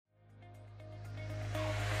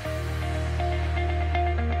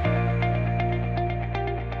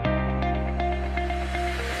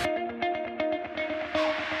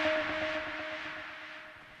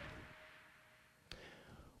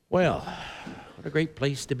Well, what a great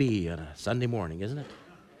place to be on a Sunday morning, isn't it?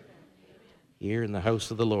 Here in the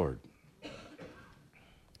house of the Lord.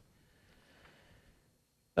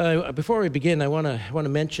 Before we begin, I want to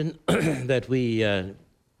mention that we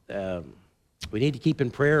need to keep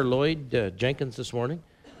in prayer Lloyd Jenkins this morning.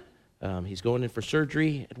 He's going in for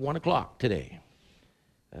surgery at 1 o'clock today.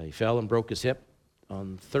 He fell and broke his hip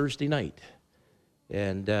on Thursday night,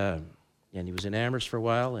 and he was in Amherst for a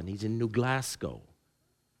while, and he's in New Glasgow.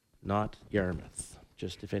 Not Yarmouth,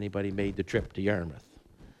 just if anybody made the trip to Yarmouth,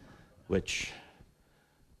 which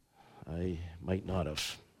I might not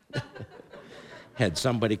have had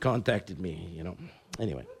somebody contacted me,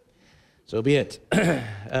 Anyway, so be it.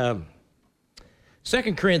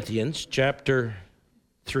 2 Corinthians chapter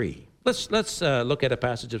 3. Let's look at a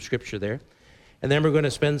passage of Scripture there, and then we're going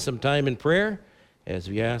to spend some time in prayer as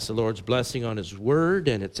we ask the Lord's blessing on His Word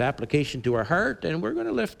and its application to our heart, and we're going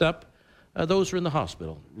to lift up those who are in the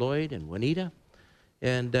hospital, Lloyd and Juanita,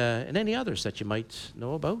 and any others that you might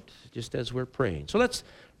know about, just as we're praying. So let's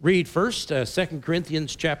read first 2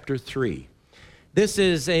 Corinthians chapter 3. This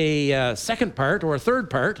is a second part, or a third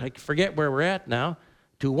part, I forget where we're at now,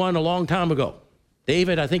 to one a long time ago.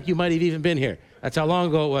 David, I think you might have even been here. That's how long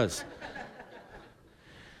ago it was.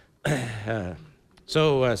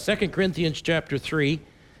 So 2 Corinthians chapter 3,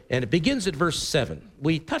 and it begins at verse 7.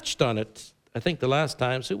 We touched on it, I think, the last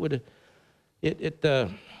time, so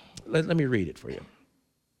let me read it for you.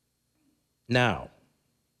 Now,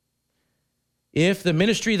 if the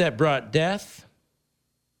ministry that brought death,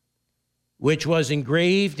 which was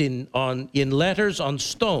engraved in letters on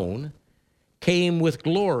stone, came with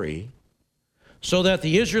glory, so that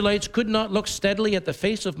the Israelites could not look steadily at the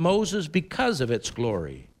face of Moses because of its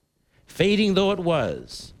glory, fading though it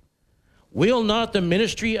was, will not the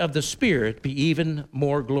ministry of the Spirit be even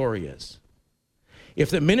more glorious? If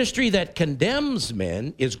the ministry that condemns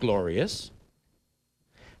men is glorious,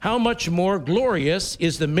 how much more glorious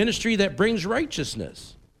is the ministry that brings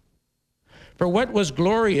righteousness? For what was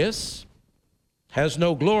glorious has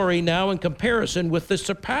no glory now in comparison with the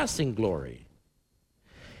surpassing glory.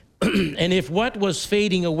 And if what was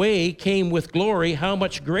fading away came with glory, how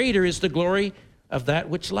much greater is the glory of that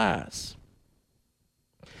which lasts?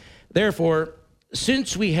 Therefore,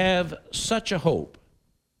 since we have such a hope,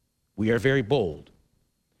 we are very bold.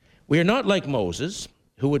 We are not like Moses,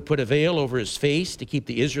 who would put a veil over his face to keep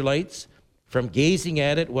the Israelites from gazing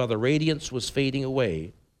at it while the radiance was fading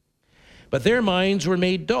away. But their minds were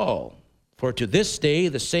made dull, for to this day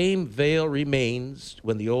the same veil remains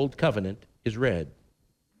when the old covenant is read.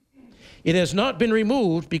 It has not been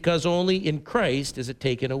removed because only in Christ is it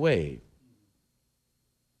taken away.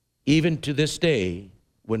 Even to this day,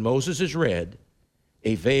 when Moses is read,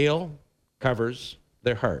 a veil covers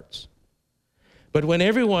their hearts. But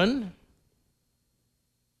whenever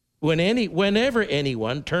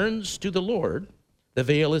anyone turns to the Lord, the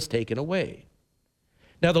veil is taken away.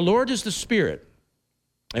 Now the Lord is the Spirit,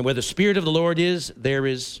 and where the Spirit of the Lord is, there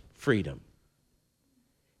is freedom.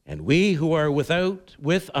 And we who are with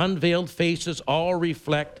unveiled faces all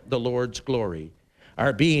reflect the Lord's glory,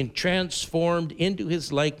 are being transformed into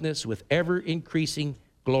His likeness with ever-increasing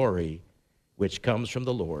glory, which comes from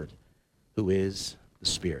the Lord, who is the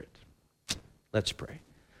Spirit. Let's pray.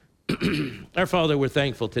 Our Father, we're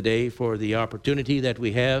thankful today for the opportunity that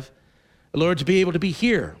we have, Lord, to be able to be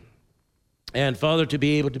here. And Father, to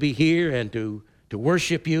be able to be here and to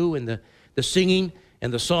worship you in the singing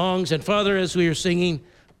and the songs. And Father, as we are singing,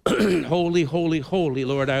 holy, holy, holy,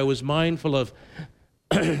 Lord, I was mindful of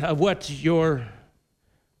what your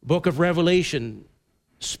book of Revelation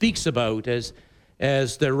speaks about as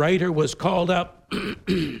the writer was called up,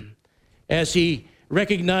 as he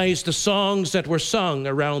recognized the songs that were sung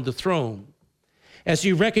around the throne, as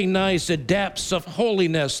he recognized the depths of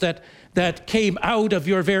holiness that came out of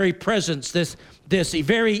your very presence, this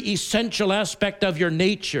very essential aspect of your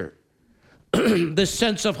nature, this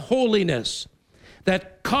sense of holiness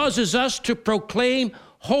that causes us to proclaim,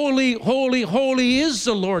 holy, holy, holy is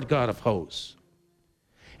the Lord God of hosts.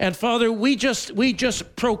 And Father, we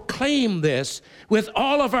just proclaim this with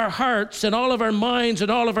all of our hearts and all of our minds and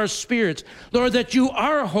all of our spirits, Lord, that you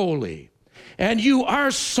are holy and you are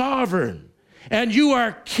sovereign and you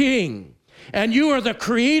are King and you are the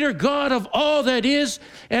creator God of all that is.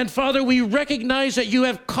 And Father, we recognize that you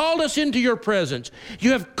have called us into your presence.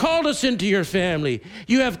 You have called us into your family.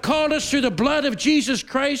 You have called us through the blood of Jesus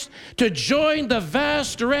Christ to join the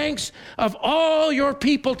vast ranks of all your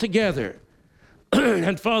people together.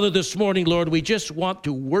 And Father, this morning, Lord, we just want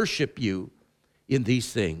to worship you in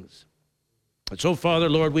these things. And so, Father,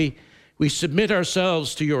 Lord, we submit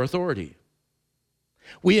ourselves to your authority.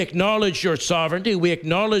 We acknowledge your sovereignty. We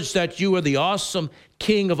acknowledge that you are the awesome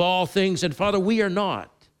King of all things. And Father, we are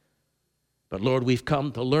not. But Lord, we've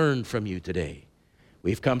come to learn from you today.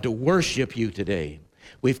 We've come to worship you today.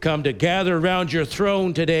 We've come to gather around your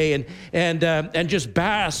throne today and just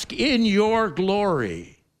bask in your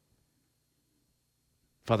glory.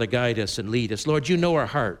 Father, guide us and lead us. Lord, you know our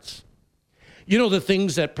hearts. You know the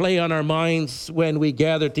things that play on our minds when we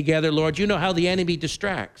gather together, Lord. You know how the enemy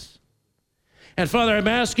distracts. And Father, I'm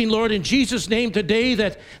asking, Lord, in Jesus' name today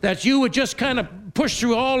that you would just kind of push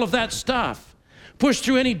through all of that stuff. Push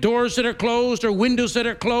through any doors that are closed or windows that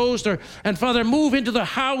are closed. And Father, move into the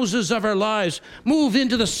houses of our lives. Move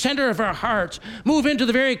into the center of our hearts. Move into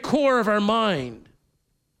the very core of our mind.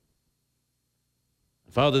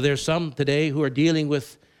 Father, there's some today who are dealing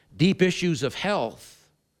with deep issues of health.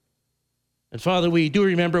 And Father, we do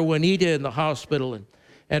remember Juanita in the hospital.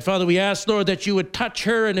 And Father, we ask, Lord, that you would touch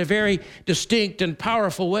her in a very distinct and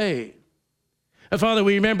powerful way. And Father,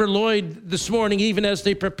 we remember Lloyd this morning, even as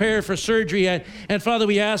they prepare for surgery. And Father,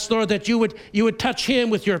 we ask, Lord, that you would touch him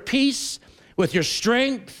with your peace, with your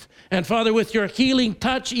strength, and Father, with your healing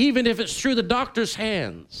touch, even if it's through the doctor's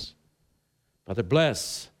hands. Father,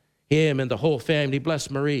 bless him and the whole family.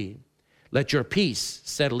 Bless Marie. Let your peace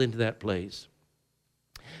settle into that place.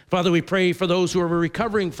 Father, we pray for those who are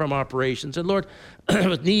recovering from operations. And Lord,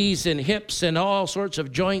 with knees and hips and all sorts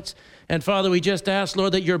of joints. And Father, we just ask,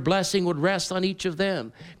 Lord, that your blessing would rest on each of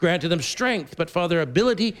them. Grant to them strength, but Father,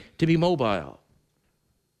 ability to be mobile.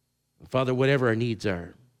 Father, whatever our needs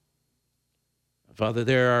are. Father,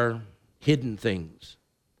 there are hidden things.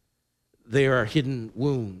 There are hidden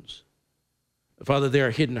wounds. Father, there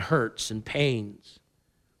are hidden hurts and pains.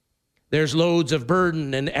 There's loads of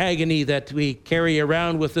burden and agony that we carry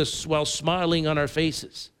around with us while smiling on our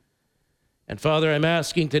faces. And Father, I'm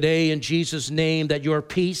asking today in Jesus' name that your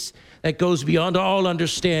peace that goes beyond all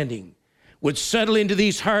understanding would settle into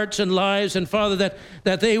these hearts and lives. And Father,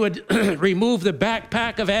 that they would remove the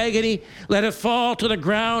backpack of agony, let it fall to the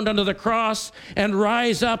ground under the cross and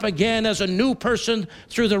rise up again as a new person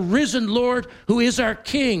through the risen Lord who is our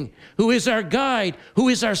King, who is our guide, who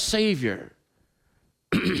is our Savior.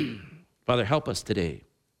 Father, help us today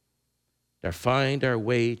to find our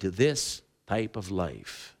way to this type of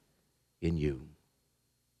life in you.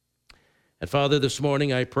 And Father, this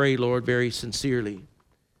morning I pray, Lord, very sincerely,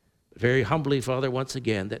 very humbly, Father, once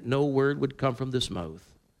again, that no word would come from this mouth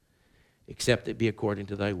except it be according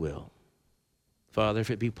to thy will. Father,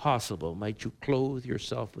 if it be possible, might you clothe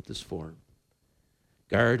yourself with this form.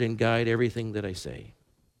 Guard and guide everything that I say.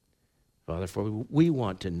 Father, for we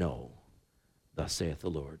want to know, thus saith the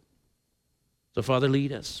Lord. So, Father,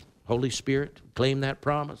 lead us. Holy Spirit, claim that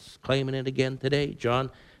promise. Claiming it again today. John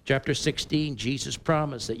chapter 16, Jesus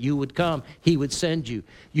promised that you would come. He would send you.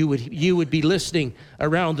 You would be listening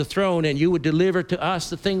around the throne, and you would deliver to us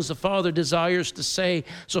the things the Father desires to say.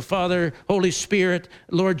 So, Father, Holy Spirit,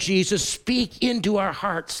 Lord Jesus, speak into our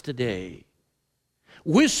hearts today.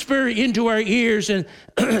 Whisper into our ears and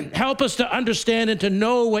help us to understand and to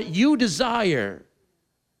know what you desire,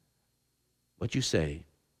 what you say.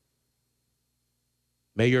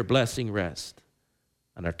 May your blessing rest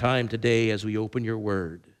on our time today as we open your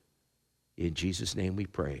word. In Jesus' name we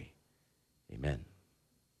pray. Amen.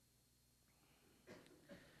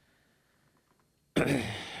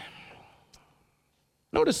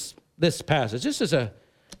 Notice this passage. This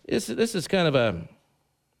is kind of a,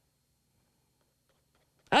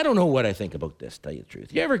 I don't know what I think about this, tell you the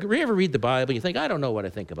truth. You ever read the Bible and you think, I don't know what I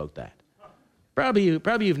think about that? Probably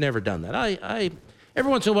you've never done that. Every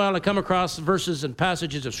once in a while I come across verses and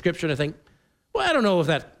passages of Scripture and I think, well, I don't know if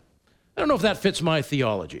that fits my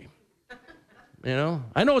theology. You know,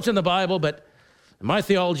 I know it's in the Bible, but my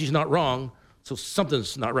theology's not wrong, so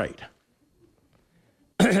something's not right.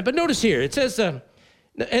 But notice here, it says, and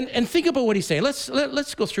think about what he's saying.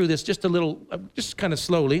 Let's go through this just a little, just kind of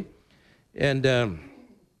slowly. And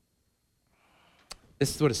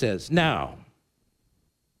this is what it says. Now,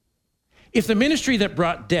 if the ministry that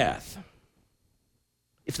brought death,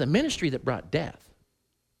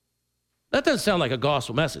 that doesn't sound like a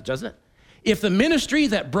gospel message, doesn't it? If the ministry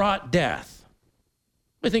that brought death,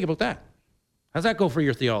 what do you think about that? How's that go for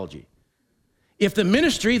your theology? If the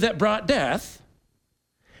ministry that brought death,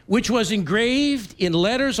 which was engraved in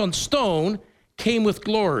letters on stone, came with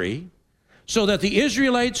glory, so that the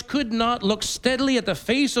Israelites could not look steadily at the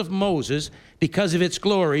face of Moses because of its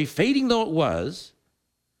glory, fading though it was,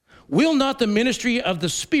 will not the ministry of the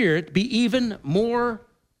Spirit be even more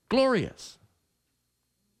glorious?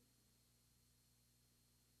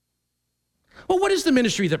 Well, what is the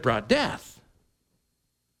ministry that brought death?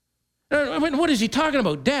 I mean, what is he talking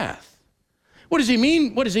about, death? What does he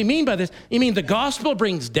mean? What does he mean by this? You mean the gospel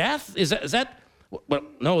brings death? Is that? Well,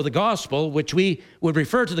 no, the gospel, which we would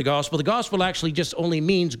refer to the gospel actually just only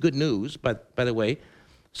means good news, by the way.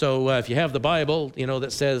 So if you have the Bible,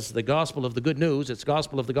 that says the gospel of the good news, it's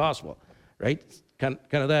gospel of the gospel, right? Kind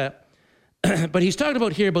of that. But he's talking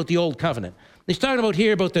about here about the old covenant. He's talking about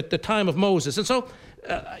here about the time of Moses. And so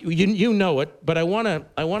you know it, but I want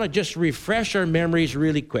to just refresh our memories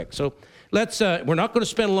really quick. So let's, we're not going to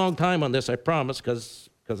spend a long time on this, I promise, because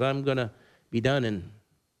I'm going to be done in,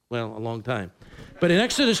 a long time. But in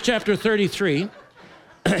Exodus chapter 33,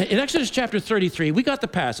 we got the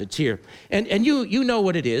passage here, and you know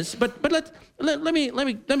what it is. But let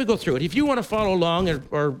me go through it. If you want to follow along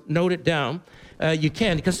or note it down, you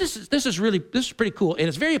can, because this is pretty cool, and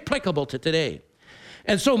it's very applicable to today.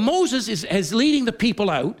 And so Moses is leading the people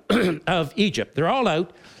out of Egypt. They're all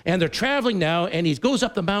out, and they're traveling now, and he goes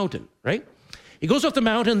up the mountain, right? He goes up the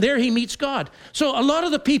mountain, there he meets God. So a lot of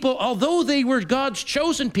the people, although they were God's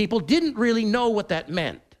chosen people, didn't really know what that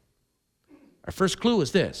meant. Our first clue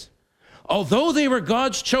is this. Although they were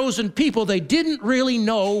God's chosen people, they didn't really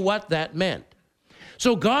know what that meant.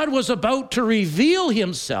 So God was about to reveal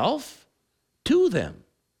himself to them,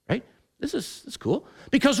 right? This is cool.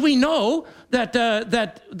 Because we know that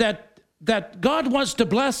God wants to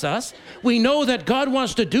bless us. We know that God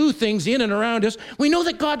wants to do things in and around us. We know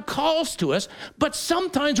that God calls to us, but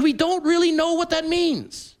sometimes we don't really know what that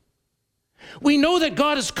means. We know that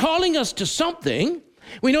God is calling us to something.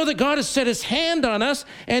 We know that God has set his hand on us,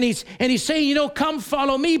 and he's saying, come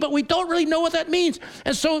follow me, but we don't really know what that means.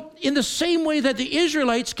 And so in the same way that the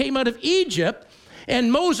Israelites came out of Egypt,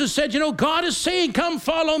 and Moses said, God is saying, come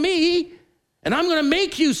follow me, and I'm going to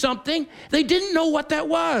make you something, they didn't know what that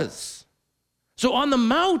was. So on the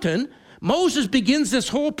mountain, Moses begins this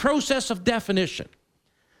whole process of definition.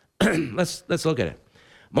 Let's look at it.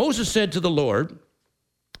 Moses said to the Lord,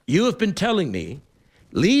 you have been telling me,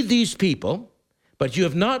 lead these people, but you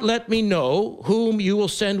have not let me know whom you will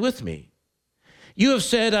send with me. You have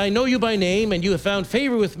said, I know you by name, and you have found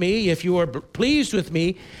favor with me. If you are pleased with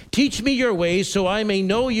me, teach me your ways so I may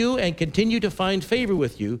know you and continue to find favor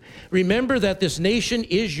with you. Remember that this nation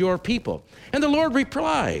is your people. And the Lord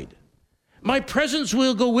replied, my presence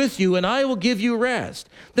will go with you, and I will give you rest.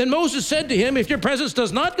 Then Moses said to him, if your presence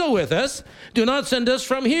does not go with us, do not send us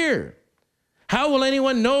from here. How will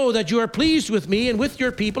anyone know that you are pleased with me and with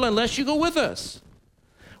your people unless you go with us?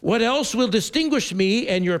 What else will distinguish me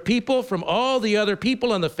and your people from all the other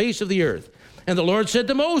people on the face of the earth? And the Lord said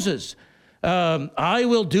to Moses, I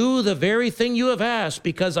will do the very thing you have asked,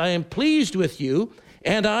 because I am pleased with you,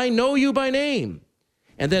 and I know you by name.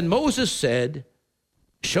 And then Moses said,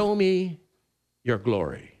 show me your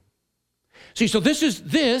glory. See, so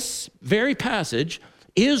this very passage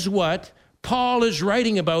is what Paul is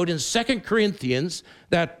writing about in 2 Corinthians,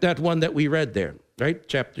 that one that we read there, right?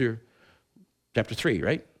 Chapter 3,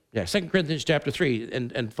 right? Yeah, 2 Corinthians chapter 3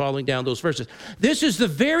 and following down those verses. This is the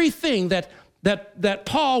very thing that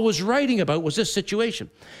Paul was writing about, was this situation.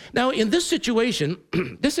 Now, in this situation,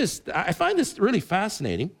 I find this really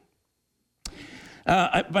fascinating.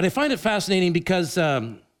 But I find it fascinating because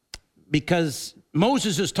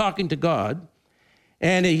Moses is talking to God,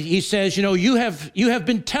 and he says, you have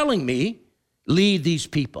been telling me, lead these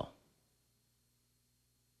people.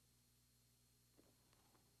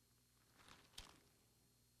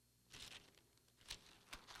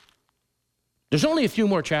 There's only a few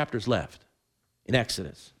more chapters left in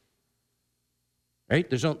Exodus, right?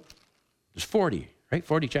 There's 40, right?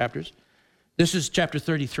 40 chapters. This is chapter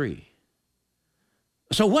 33.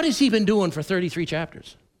 So what has he been doing for 33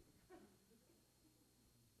 chapters?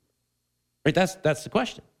 Right, that's the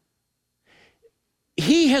question.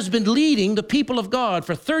 He has been leading the people of God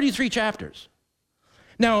for 33 chapters.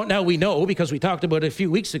 Now we know, because we talked about it a few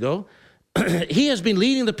weeks ago, he has been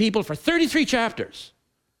leading the people for 33 chapters.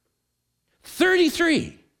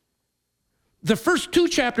 33. The first 2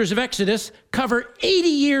 chapters of Exodus cover 80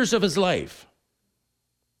 years of his life.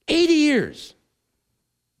 80 years.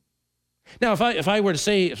 Now, if I were to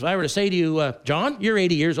say to you, John, you're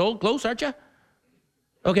 80 years old, close, aren't you?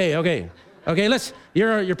 Okay.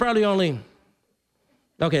 You're probably only.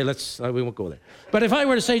 Okay, we won't go there. But if I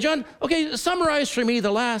were to say, John, okay, summarize for me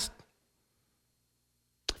the last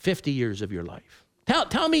 50 years of your life.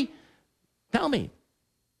 Tell me.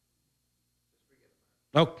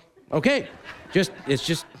 Oh, okay. There's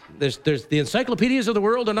the encyclopedias of the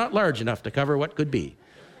world are not large enough to cover what could be.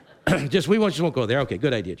 We won't go there. Okay,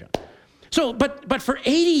 good idea, John. So, but for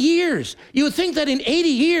 80 years, you would think that in 80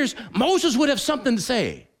 years, Moses would have something to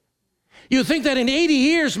say. You think that in 80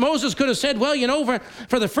 years, Moses could have said, well, you know,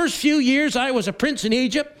 for the first few years, I was a prince in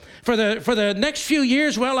Egypt. For the next few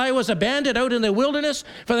years, well, I was a bandit out in the wilderness.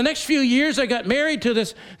 For the next few years, I got married to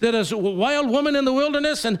this wild woman in the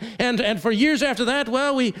wilderness. And for years after that,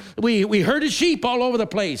 well, we herded sheep all over the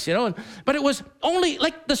place, you know. But it was only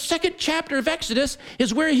like the second chapter of Exodus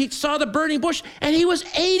is where he saw the burning bush. And he was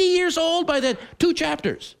 80 years old by the 2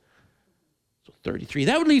 chapters. So 33.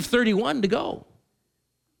 That would leave 31 to go.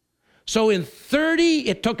 So in 30,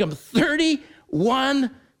 it took him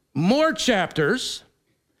 31 more chapters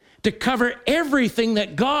to cover everything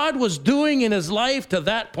that God was doing in his life to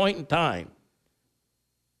that point in time.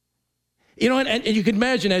 You know, and you can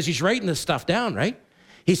imagine as he's writing this stuff down, right?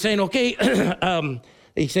 He's saying, okay,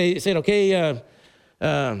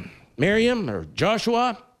 Miriam or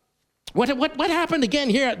Joshua, what happened again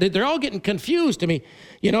here? They're all getting confused to me,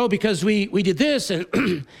 you know, because we did this and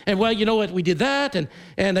and well, you know what, we did that.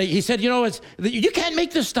 And he said, you know, you can't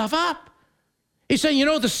make this stuff up. He said, you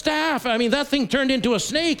know, the staff, I mean, that thing turned into a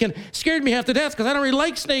snake and scared me half to death because I don't really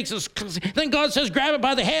like snakes. Then God says, grab it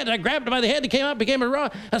by the head. And I grabbed it by the head and it came out, became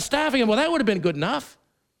a staff again. Well, that would have been good enough.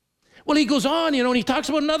 Well, he goes on, you know, and he talks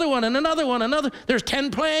about another one and another one, another. There's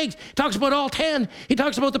 10 plagues. He talks about all 10. He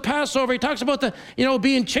talks about the Passover. He talks about the, you know,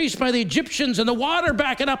 being chased by the Egyptians and the water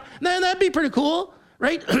backing up. Then that'd be pretty cool,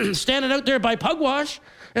 right? Standing out there by Pugwash.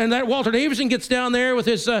 And that Walter Davidson gets down there with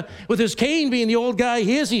his cane, being the old guy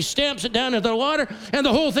he is. He stamps it down into the water, and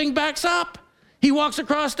the whole thing backs up. He walks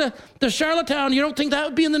across to Charlottetown. You don't think that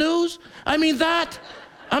would be in the news? I mean,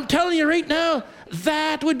 I'm telling you right now,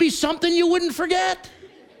 that would be something you wouldn't forget.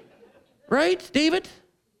 Right, David?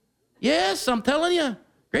 Yes, I'm telling you.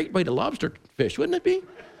 Great way to lobster fish, wouldn't it be?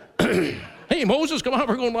 Hey, Moses, come on,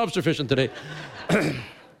 we're going lobster fishing today.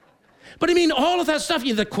 But I mean, all of that stuff,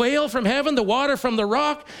 the quail from heaven, the water from the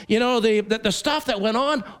rock, you know, the stuff that went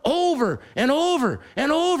on over and over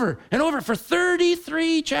and over and over for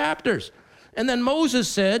 33 chapters. And then Moses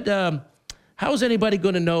said, how's anybody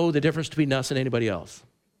going to know the difference between us and anybody else?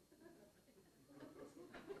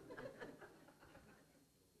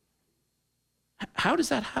 How does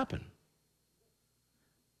that happen?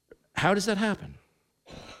 How does that happen?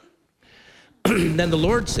 Then the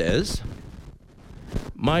Lord says,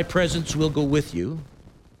 my presence will go with you,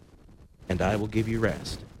 and I will give you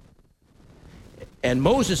rest. And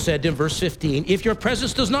Moses said in verse 15, if your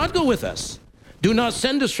presence does not go with us, do not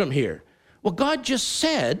send us from here. Well, God just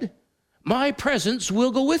said, my presence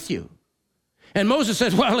will go with you. And Moses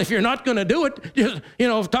said, well, if you're not going to do it, just, you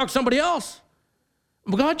know, talk to somebody else.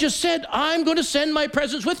 Well, God just said, I'm going to send my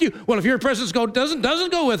presence with you. Well, if your presence doesn't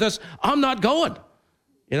go with us, I'm not going.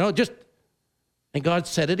 You know, and God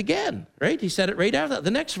said it again, right? He said it right after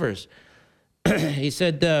the next verse. He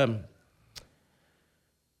said,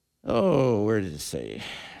 where did it say?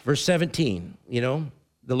 Verse 17, you know,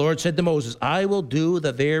 the Lord said to Moses, I will do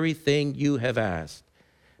the very thing you have asked,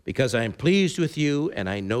 because I am pleased with you and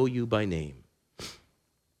I know you by name.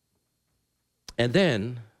 And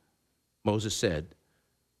then Moses said,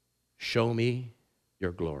 show me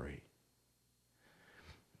your glory.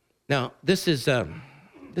 Now, this is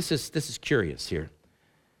curious here,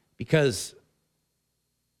 because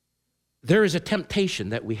there is a temptation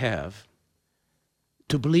that we have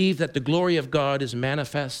to believe that the glory of God is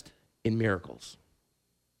manifest in miracles.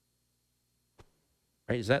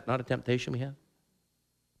 Right? Is that not a temptation we have?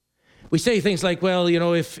 We say things like, well, you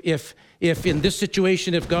know, if in this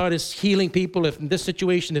situation, if God is healing people, if in this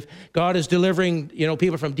situation, if God is delivering, you know,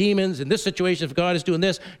 people from demons, in this situation, if God is doing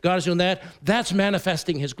this, God is doing that, that's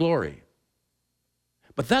manifesting his glory.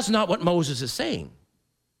 But that's not what Moses is saying.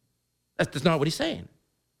 That's not what he's saying.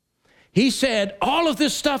 He said, all of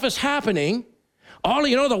this stuff is happening. All,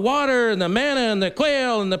 you know, the water and the manna and the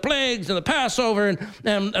quail and the plagues and the Passover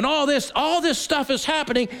and all this stuff is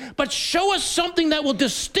happening, but show us something that will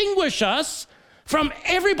distinguish us from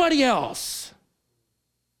everybody else.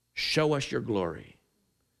 Show us your glory.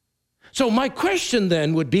 So my question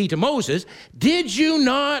then would be to Moses, did you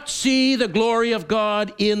not see the glory of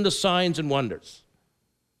God in the signs and wonders?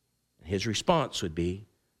 His response would be,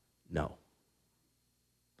 no.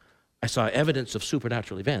 I saw evidence of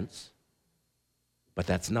supernatural events, but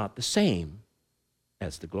that's not the same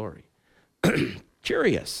as the glory.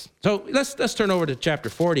 Curious. So let's turn over to chapter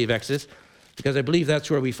 40 of Exodus, because I believe that's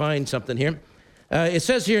where we find something here. It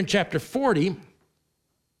says here in chapter 40,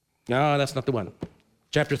 no, that's not the one.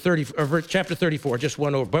 Chapter 34, just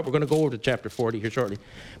one over, but we're going to go over to chapter 40 here shortly.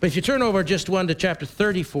 But if you turn over just one to chapter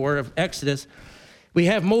 34 of Exodus, we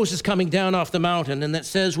have Moses coming down off the mountain, and that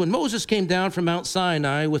says, when Moses came down from Mount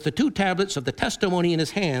Sinai with the 2 tablets of the testimony in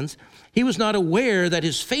his hands, he was not aware that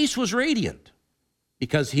his face was radiant.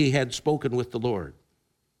 because he had spoken with the Lord.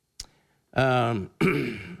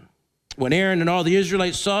 When Aaron and all the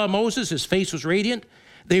Israelites saw Moses, his face was radiant.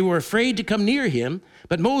 They were afraid to come near him,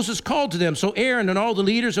 but Moses called to them. So Aaron and all the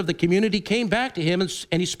leaders of the community came back to him,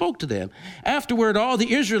 and he spoke to them. Afterward, all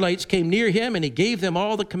the Israelites came near him, and he gave them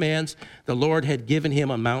all the commands the Lord had given him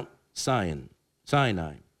on Mount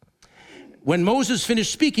Sinai. When Moses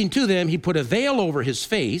finished speaking to them, he put a veil over his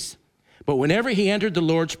face, but whenever he entered the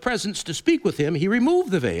Lord's presence to speak with him, he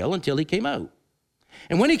removed the veil until he came out.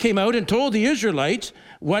 And when he came out and told the Israelites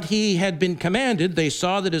what he had been commanded, they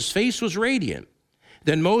saw that his face was radiant.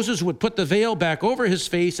 Then Moses would put the veil back over his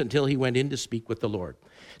face until he went in to speak with the Lord.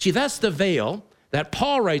 See, that's the veil that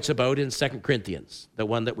Paul writes about in 2 Corinthians, the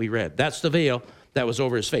one that we read. That's the veil that was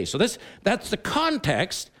over his face. So that's the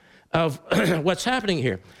context of what's happening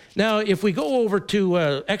here. Now, if we go over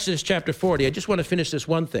to Exodus chapter 40, I just want to finish this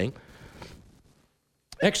one thing.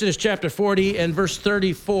 Exodus chapter 40 and verse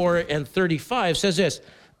 34 and 35 says this.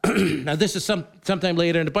 Now, this is sometime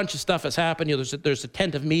later, and a bunch of stuff has happened. You know, there's a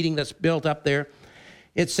tent of meeting that's built up there.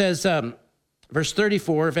 It says, verse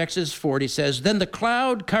 34 of Exodus 40 says, "Then the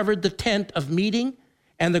cloud covered the tent of meeting,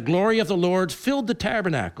 and the glory of the Lord filled the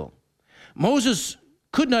tabernacle. Moses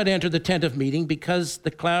could not enter the tent of meeting because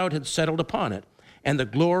the cloud had settled upon it, and the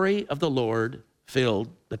glory of the Lord filled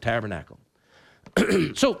the tabernacle."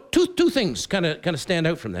 So two things kind of stand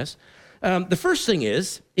out from this. The first thing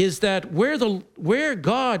is that where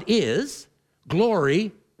God is,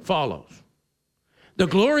 glory follows. The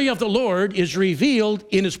glory of the Lord is revealed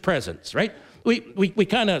in his presence, right? We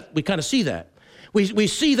kind of see that. We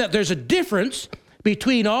see that there's a difference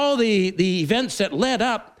between all the events that led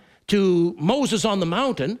up to Moses on the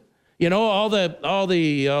mountain, you know, all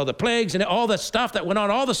the plagues and all that stuff that went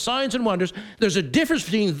on, all the signs and wonders. There's a difference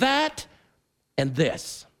between that and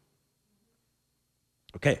this.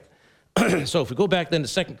 Okay. So if we go back then to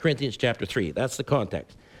 2 Corinthians chapter 3, that's the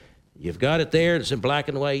context. You've got it there, it's in black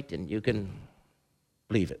and white, and you can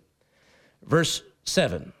believe it. Verse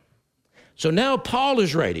 7. So now Paul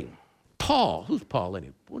is writing. Paul, who's Paul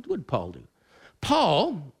anyway? What would Paul do?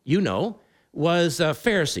 Paul, you know, was a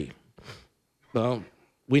Pharisee. Well,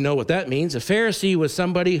 we know what that means. A Pharisee was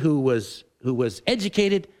somebody who was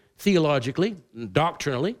educated theologically,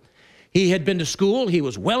 doctrinally. He had been to school. He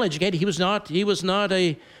was well educated. He was not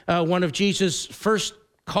a one of Jesus' first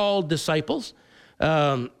called disciples.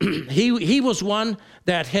 He was one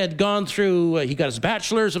that had gone through, he got his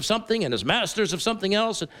bachelor's of something and his master's of something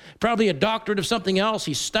else, and probably a doctorate of something else.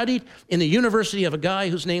 He studied in the university of a guy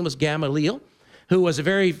whose name was Gamaliel, who was a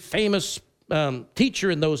very famous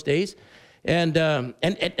teacher in those days. And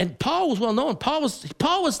Paul was well known. Paul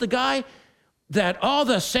was the guy that all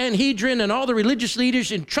the Sanhedrin and all the religious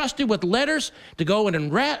leaders entrusted with letters to go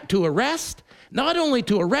and arrest, not only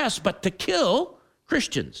to arrest, but to kill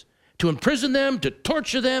Christians, to imprison them, to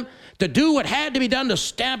torture them, to do what had to be done to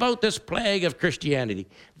stamp out this plague of Christianity.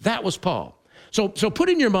 That was Paul. So put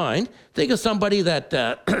in your mind, think of somebody that,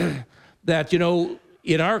 that, you know,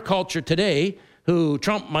 in our culture today, who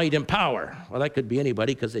Trump might empower. Well, that could be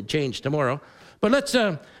anybody because they'd change tomorrow. But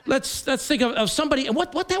let's think of somebody, and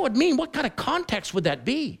what that would mean. What kind of context would that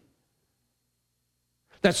be?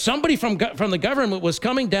 That somebody from the government was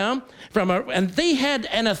coming down and they had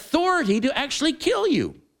an authority to actually kill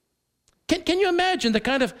you. Can you imagine the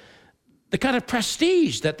kind of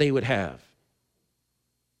prestige that they would have?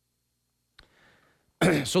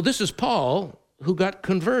 So this is Paul, who got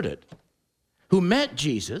converted, who met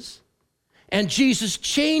Jesus, and Jesus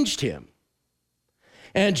changed him.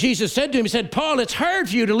 And Jesus said to him, he said, "Paul, it's hard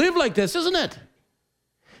for you to live like this, isn't it?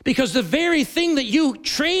 Because the very thing that you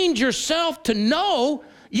trained yourself to know,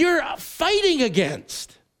 you're fighting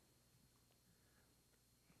against."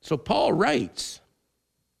 So Paul writes,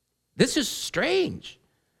 this is strange.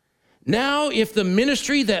 "Now, if the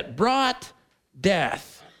ministry that brought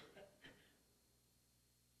death,"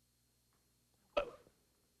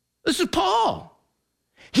 this is Paul.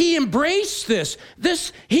 He embraced this.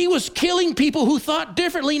 He was killing people who thought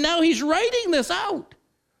differently. Now he's writing this out.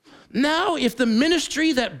 "Now, if the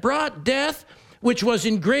ministry that brought death, which was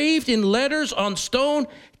engraved in letters on stone,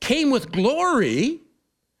 came with glory,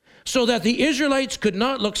 so that the Israelites could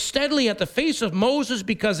not look steadily at the face of Moses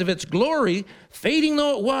because of its glory, fading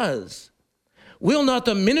though it was, will not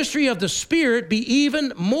the ministry of the Spirit be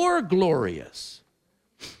even more glorious?"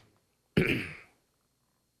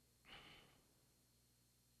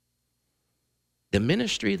 The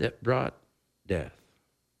ministry that brought death.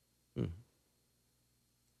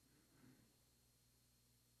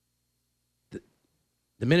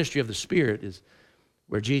 The ministry of the Spirit is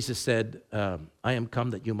where Jesus said, "I am come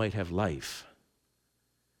that you might have life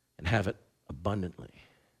and have it abundantly.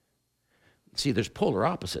 See, there's polar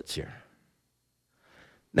opposites here.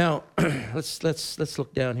 Now, let's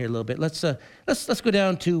look down here a little bit. Let's go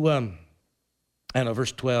down to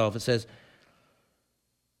verse 12. It says,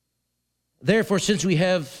 "Therefore, since we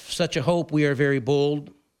have such a hope, we are very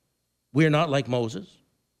bold. We are not like Moses,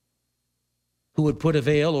 who would put a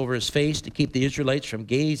veil over his face to keep the Israelites from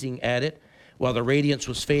gazing at it while the radiance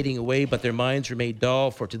was fading away, but their minds were made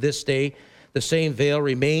dull. For to this day, the same veil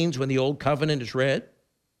remains when the old covenant is read.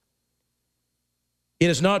 It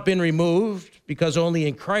has not been removed because only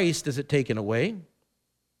in Christ is it taken away.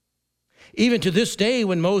 Even to this day,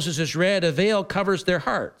 when Moses is read, a veil covers their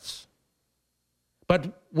hearts.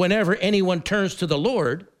 But whenever anyone turns to the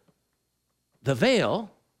Lord, the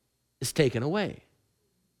veil is taken away."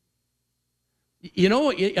 You know,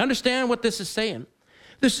 you understand what this is saying?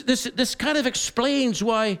 This kind of explains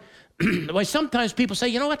why sometimes people say,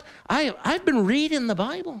 you know what, I've been reading the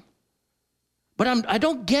Bible, but I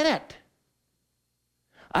don't get it.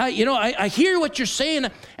 I hear what you're saying,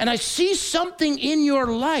 and I see something in your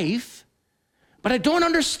life, but I don't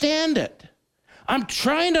understand it. I'm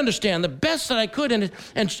trying to understand the best that I could, and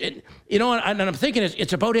I'm thinking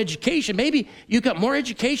it's about education. Maybe you got more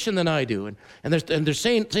education than I do, and they're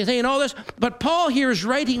saying all this. But Paul here is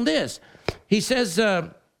writing this. He says,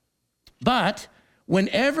 "But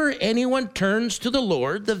whenever anyone turns to the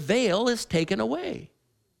Lord, the veil is taken away,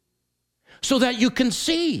 so that you can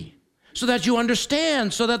see." So that you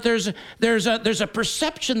understand, so that there's a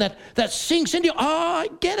perception that sinks into you. Oh, I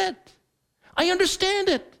get it. I understand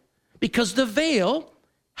it. Because the veil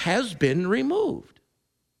has been removed.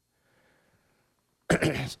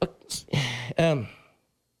 It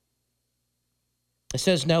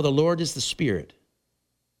says, "Now the Lord is the Spirit.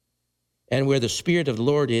 And where the Spirit of the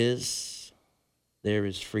Lord is, there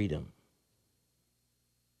is freedom."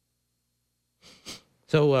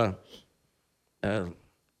 So,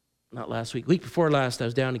 not last week before last, I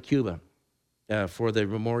was down in Cuba for the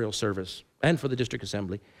memorial service and for the district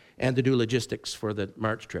assembly and to do logistics for the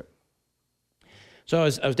March trip. So I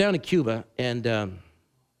was down in Cuba, and the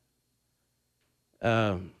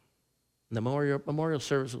memorial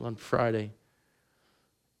service was on Friday.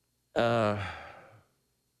 So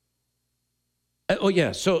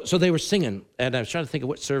they were singing, and I was trying to think of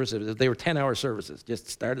what service it was. They were 10-hour services, just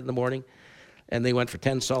started in the morning, and they went for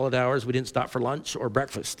 10 solid hours. We didn't stop for lunch or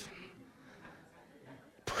breakfast.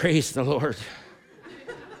 Praise the Lord.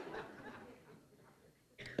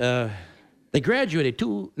 They graduated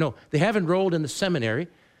they have enrolled in the seminary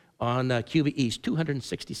on Cuba East,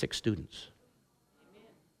 266 students.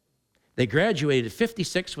 They graduated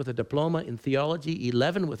 56 with a diploma in theology,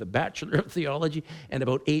 11 with a bachelor of theology, and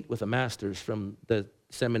about 8 with a master's from the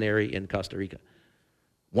seminary in Costa Rica.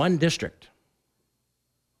 One district.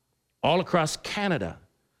 All across Canada,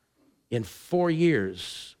 in 4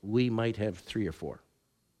 years, we might have 3 or 4.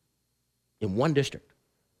 In one district.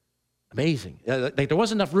 Amazing. There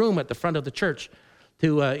wasn't enough room at the front of the church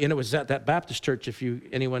to, it was at that Baptist church,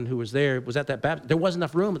 anyone who was there was at that Baptist, there wasn't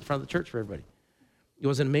enough room at the front of the church for everybody. It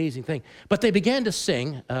was an amazing thing. But they began to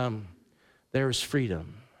sing, "There is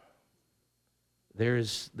freedom. There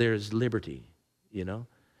is liberty,"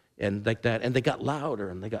 and like that. And they got louder,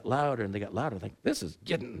 and they got louder, and they got louder. Like,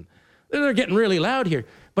 they're getting really loud here.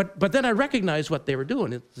 But then I recognized what they were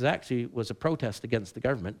doing. It actually was a protest against the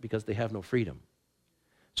government because they have no freedom.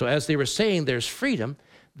 So as they were saying there's freedom,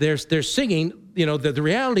 they're singing, the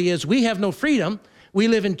reality is we have no freedom. We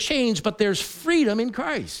live in chains, but there's freedom in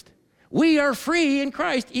Christ. We are free in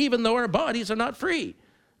Christ, even though our bodies are not free,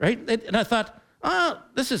 right? And I thought,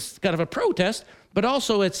 this is kind of a protest, but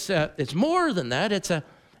also it's more than that.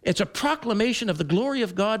 It's a proclamation of the glory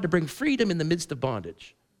of God to bring freedom in the midst of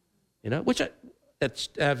bondage, which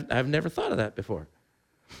I've never thought of that before.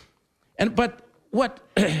 But what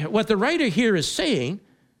the writer here is saying,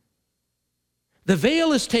 the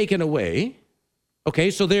veil is taken away. Okay,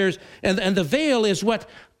 so and the veil is what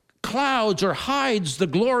clouds or hides the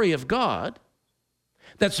glory of God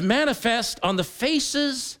that's manifest on the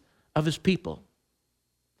faces of his people.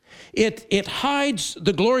 It hides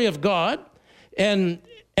the glory of God, and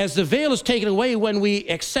as the veil is taken away when we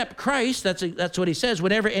accept Christ, that's what he says,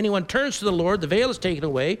 whenever anyone turns to the Lord, the veil is taken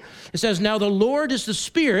away. It says, "Now the Lord is the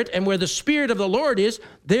Spirit, and where the Spirit of the Lord is,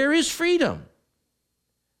 there is freedom.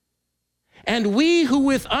 And we who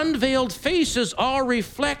with unveiled faces all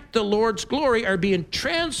reflect the Lord's glory are being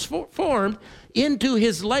transformed into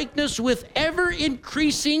his likeness with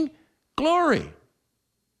ever-increasing glory."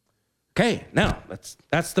 Okay, now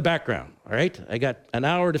that's the background, all right? I got an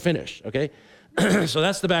hour to finish, okay? So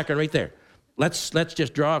that's the background right there. Let's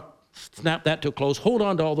just snap that to a close. Hold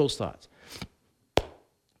on to all those thoughts.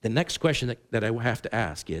 the next question that I have to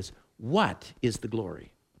ask is, what is the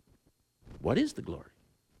glory? What is the glory?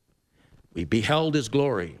 We beheld his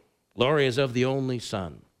glory. Glory is of the only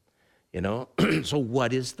Son. So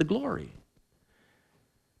what is the glory?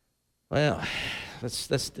 Well, let's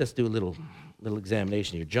do a little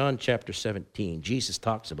examination here. John chapter 17. Jesus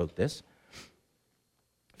talks about this.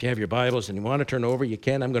 If you have your Bibles and you want to turn over, you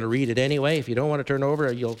can. I'm going to read it anyway. If you don't want to turn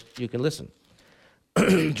over, you can listen.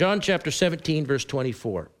 John chapter 17, verse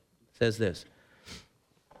 24 says this.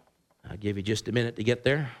 I'll give you just a minute to get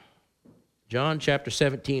there. John chapter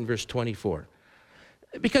 17, verse 24.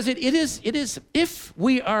 Because it is, if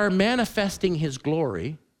we are manifesting his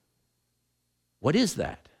glory, what is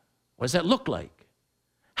that? What does that look like?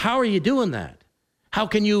 How are you doing that? How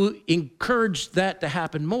can you encourage that to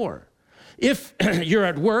happen more? If you're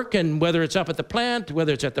at work, and whether it's up at the plant,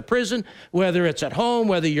 whether it's at the prison, whether it's at home,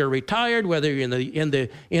 whether you're retired, whether you're in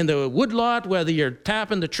the woodlot, whether you're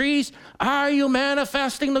tapping the trees, are you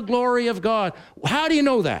manifesting the glory of God? How do you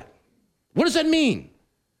know that? What does that mean?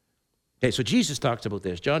 Okay, so Jesus talks about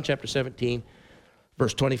this. John chapter 17,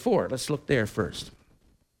 verse 24. Let's look there first.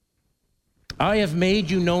 I have made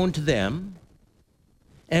you known to them,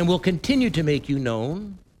 and will continue to make you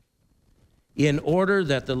known, in order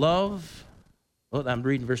that the love... Oh, I'm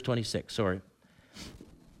reading verse 26, sorry.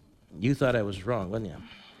 You thought I was wrong, wasn't you?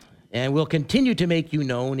 And will continue to make you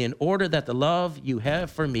known, in order that the love you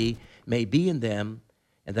have for me may be in them,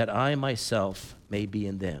 and that I myself may be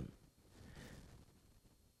in them.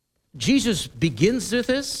 Jesus begins with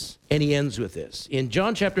this, and he ends with this. In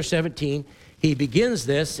John chapter 17, he begins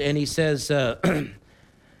this, and he says, Father,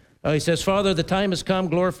 the time has come,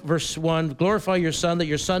 verse 1, glorify your Son, that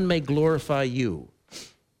your Son may glorify you.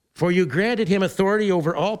 For you granted him authority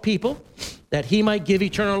over all people, that he might give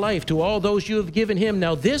eternal life to all those you have given him.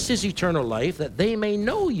 Now this is eternal life, that they may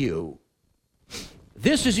know you.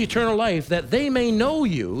 This is eternal life, that they may know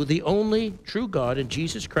you, the only true God, and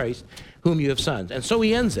Jesus Christ, whom you have sent. And so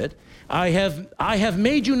he ends it. I have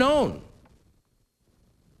made you known.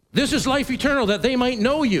 This is life eternal, that they might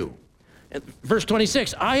know you. Verse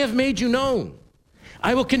 26, I have made you known.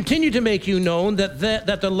 I will continue to make you known,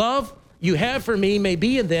 that the love you have for me may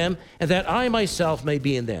be in them, and that I myself may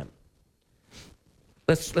be in them.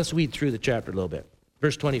 Let's read through the chapter a little bit.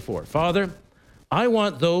 Verse 24, Father, I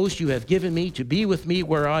want those you have given me to be with me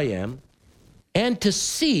where I am, and to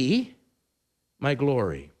see my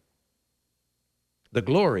glory. The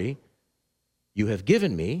glory you have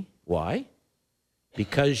given me. Why?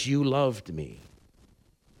 Because you loved me.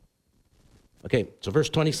 Okay, so verse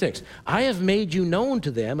 26. I have made you known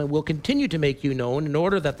to them, and will continue to make you known, in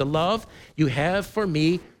order that the love you have for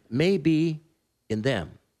me may be in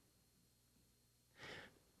them.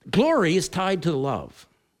 Glory is tied to the love.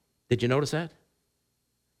 Did you notice that?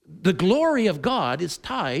 The glory of God is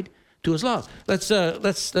tied to his love. Let's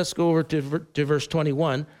go over to verse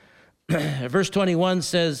 21. Verse 21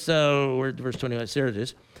 says, verse 21, there it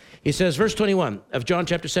is. He says, verse 21 of John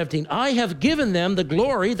chapter 17, I have given them the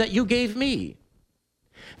glory that you gave me,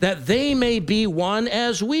 that they may be one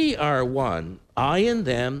as we are one, I in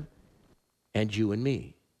them and you in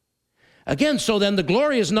me. Again, so then the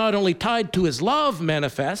glory is not only tied to his love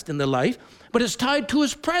manifest in the life, but it's tied to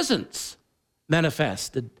his presence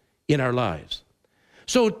manifested in our lives.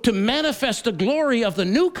 So to manifest the glory of the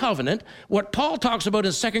new covenant, what Paul talks about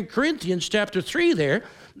in 2 Corinthians chapter 3 there,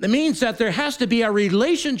 it means that there has to be a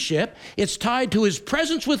relationship. It's tied to his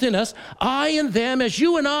presence within us, I and them, as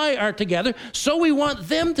you and I are together. So we want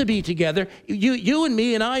them to be together, you and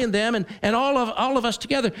me and I and them, and all of us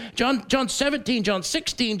together. John 17, John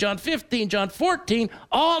 16, John 15, John 14,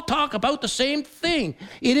 all talk about the same thing.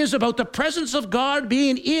 It is about the presence of God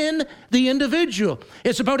being in the individual.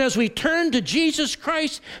 It's about as we turn to Jesus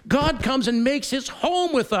Christ, God comes and makes his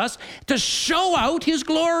home with us to show out his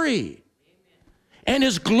glory. And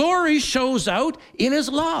his glory shows out in his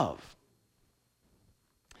love.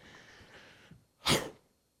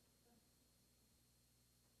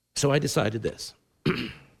 So I decided this.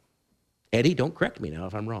 Eddie, don't correct me now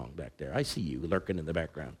if I'm wrong back there. I see you lurking in the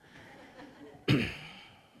background.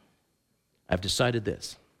 I've decided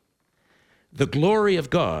this. The glory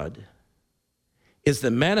of God is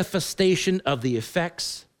the manifestation of the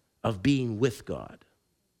effects of being with God.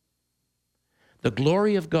 The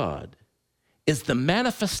glory of God is the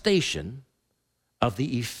manifestation of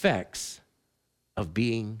the effects of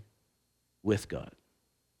being with God.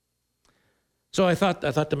 So I thought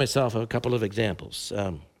to myself a couple of examples.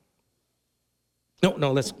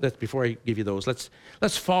 Let's before I give you those,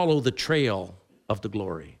 let's follow the trail of the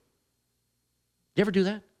glory. You ever do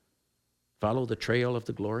that? Follow the trail of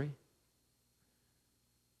the glory?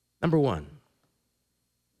 Number one,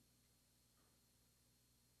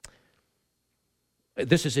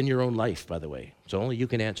 This is in your own life, by the way, so only you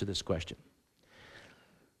can answer this question.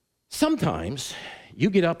 Sometimes you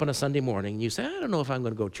get up on a Sunday morning and you say, I don't know if I'm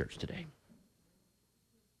going to go to church today.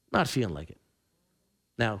 Not feeling like it.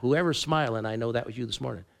 Now, whoever's smiling, I know that was you this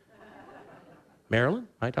morning. Marilyn,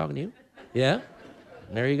 am I talking to you? Yeah?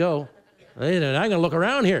 There you go. I'm going to look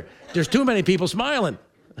around here. There's too many people smiling.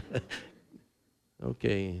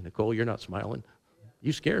 Okay, Nicole, you're not smiling.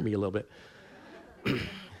 You scared me a little bit.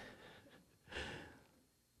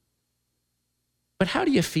 But how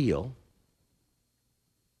do you feel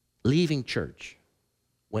leaving church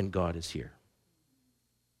when God is here?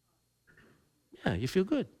 Yeah, you feel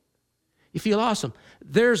good. You feel awesome.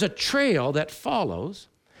 There's a trail that follows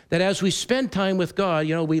that as we spend time with God,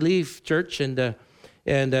 we leave church and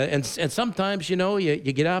sometimes,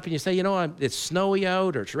 you get up and you say, it's snowy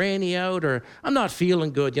out or it's rainy out or I'm not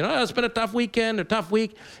feeling good. It's been a tough weekend, a tough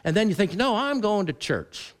week. And then you think, no, I'm going to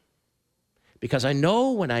church because I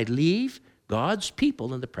know when I leave God's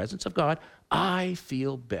people in the presence of God, I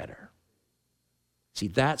feel better. See,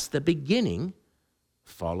 that's the beginning,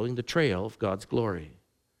 following the trail of God's glory.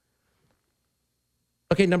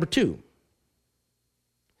 Okay, number 2.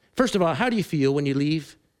 First of all, how do you feel when you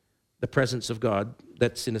leave the presence of God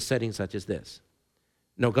that's in a setting such as this?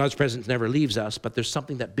 No, God's presence never leaves us, but there's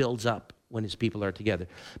something that builds up when his people are together.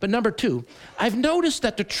 But number 2, I've noticed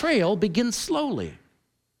that the trail begins slowly.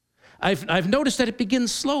 I've noticed that it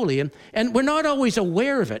begins slowly, and we're not always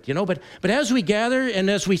aware of it, but as we gather and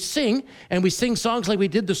as we sing, and we sing songs like we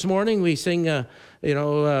did this morning, we sing, I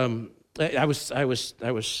was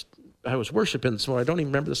worshiping this morning. I don't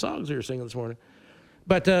even remember the songs we were singing this morning.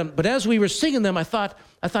 But as we were singing them, I thought,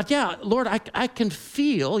 yeah, Lord, I can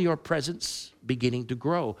feel your presence beginning to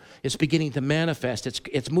grow. It's beginning to manifest.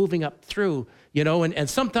 It's moving up through, and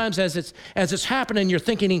sometimes as it's happening, you're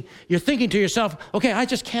thinking to yourself, okay, I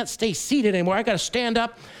just can't stay seated anymore. I got to stand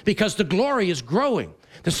up because the glory is growing.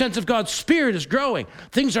 The sense of God's Spirit is growing.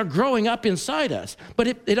 Things are growing up inside us, but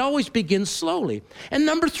it always begins slowly. And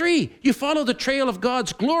number 3, you follow the trail of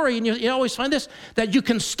God's glory, and you always find this, that you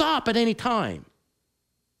can stop at any time.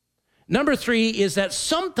 Number 3 is that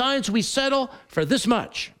sometimes we settle for this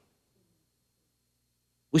much.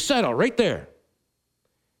 We settle right there.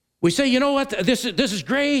 We say, you know what, this is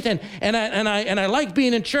great, and I like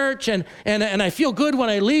being in church, and I feel good when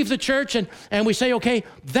I leave the church, and we say, okay,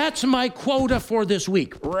 that's my quota for this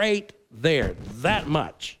week, right there, that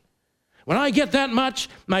much. When I get that much,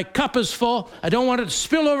 my cup is full. I don't want it to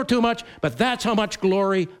spill over too much, but that's how much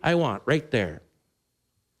glory I want, right there.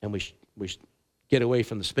 And we get away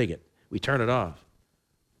from the spigot. We turn it off.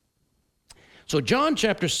 So John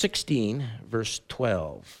chapter 16, verse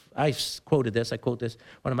 12. I quote this,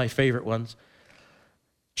 one of my favorite ones.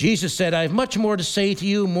 Jesus said, I have much more to say to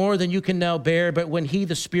you, more than you can now bear, but when he,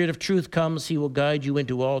 the Spirit of truth, comes, he will guide you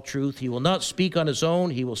into all truth. He will not speak on his own.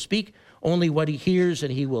 He will speak only what he hears,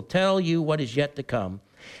 and he will tell you what is yet to come.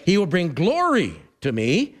 He will bring glory to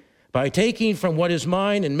me by taking from what is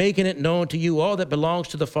mine and making it known to you. All that belongs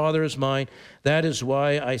to the Father is mine. That is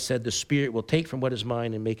why I said the Spirit will take from what is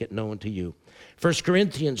mine and make it known to you. 1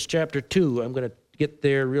 Corinthians chapter 2, I'm going to get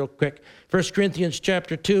there real quick. 1 Corinthians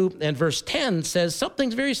chapter 2 and verse 10 says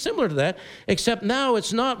something very similar to that, except now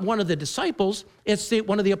it's not one of the disciples, it's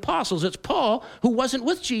one of the apostles. It's Paul, who wasn't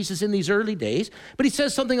with Jesus in these early days, but he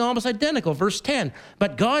says something almost identical. Verse 10,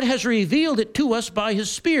 but God has revealed it to us by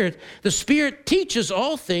his Spirit. The Spirit teaches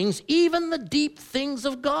all things, even the deep things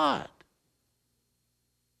of God.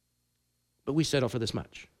 But we settle for this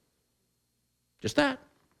much. Just that.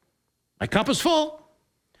 My cup is full.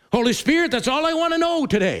 Holy Spirit, that's all I want to know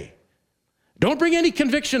today. Don't bring any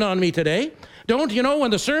conviction on me today. Don't,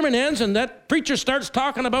 when the sermon ends and that preacher starts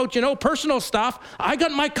talking about, personal stuff, I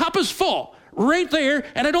got my cup is full right there,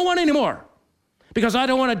 and I don't want any more. Because I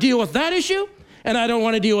don't want to deal with that issue, and I don't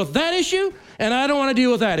want to deal with that issue, and I don't want to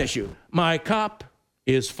deal with that issue. My cup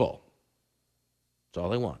is full. That's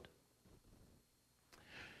all I want.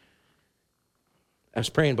 I was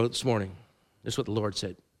praying about it this morning. This is what the Lord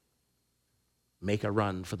said. Make a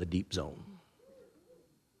run for the deep zone.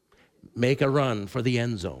 Make a run for the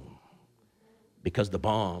end zone because the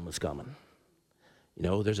bomb is coming.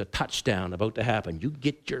 There's a touchdown about to happen. You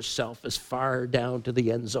get yourself as far down to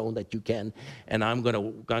the end zone that you can, and I'm going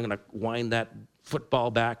to wind that football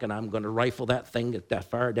back, and I'm going to rifle that thing that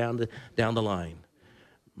far down the line.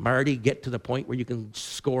 Marty, get to the point where you can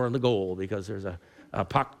score on the goal because there's a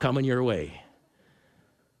puck coming your way.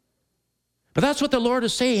 But that's what the Lord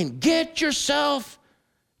is saying. Get yourself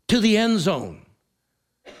to the end zone.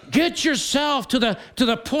 Get yourself to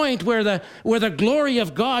the point where the glory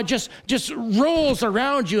of God just rolls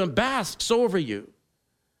around you and basks over you.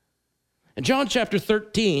 In John chapter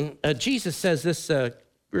 13, Jesus says this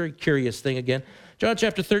very curious thing again. John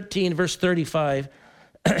chapter 13, verse 35,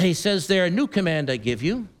 he says there, "A new command I give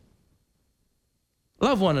you,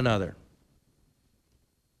 love one another."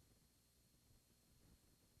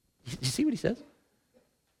 You see what he says?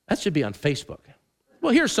 That should be on Facebook.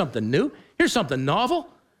 Well, here's something new. Here's something novel.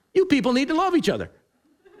 You people need to love each other.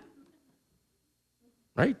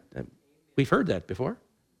 Right? We've heard that before.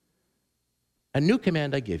 "A new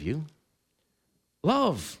command I give you,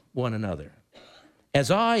 love one another. As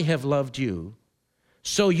I have loved you,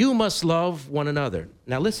 so you must love one another."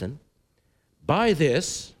 Now listen, "By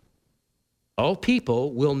this, all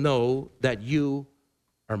people will know that you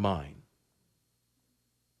are mine."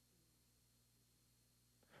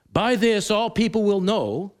 By this, all people will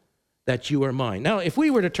know that you are mine. Now, if we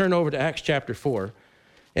were to turn over to Acts chapter 4,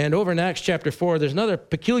 and over in Acts chapter 4, there's another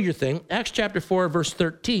peculiar thing. Acts chapter 4, verse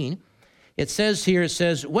 13, it says here, it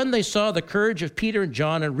says, "When they saw the courage of Peter and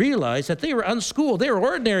John and realized that they were unschooled, they were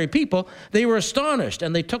ordinary people, they were astonished,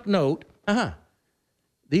 and they took note,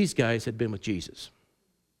 these guys had been with Jesus."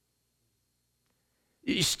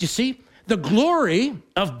 You see, the glory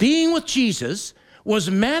of being with Jesus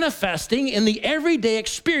was manifesting in the everyday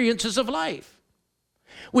experiences of life.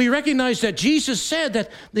 We recognize that Jesus said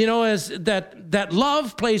that, that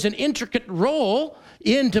love plays an intricate role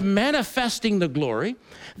into manifesting the glory.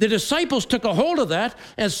 The disciples took a hold of that,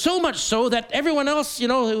 and so much so that everyone else,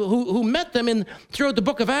 who met them throughout the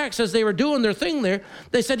book of Acts as they were doing their thing there,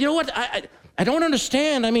 they said, "You know what? I don't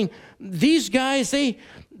understand. I mean, these guys,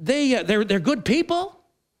 they're good people.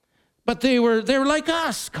 But they were like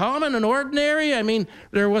us, common and ordinary. I mean,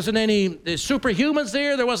 there wasn't any superhumans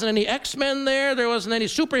there. There wasn't any X-Men there. There wasn't any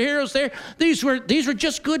superheroes there. These were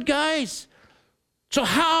just good guys. So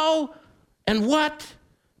how and what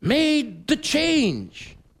made the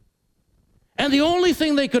change?" And the only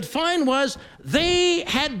thing they could find was they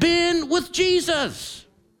had been with Jesus.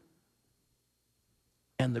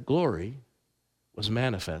 And the glory was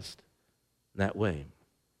manifest in that way.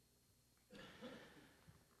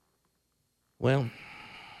 Well,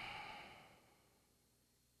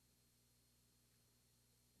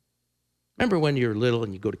 remember when you're little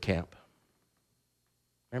and you go to camp?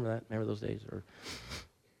 Remember that? Remember those days?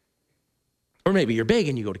 Or maybe you're big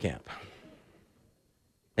and you go to camp.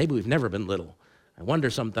 Maybe we've never been little. I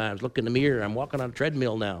wonder sometimes, look in the mirror, I'm walking on a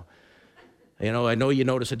treadmill now. I know you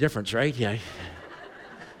notice a difference, right? Yeah.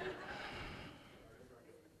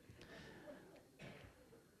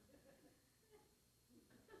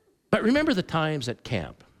 But remember the times at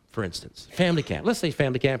camp, for instance, family camp. Let's say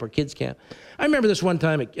family camp or kids camp. I remember this one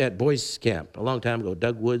time at boys camp a long time ago.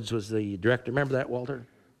 Doug Woods was the director. Remember that, Walter?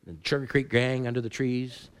 The Sugar Creek Gang under the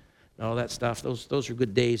trees, and all that stuff. Those are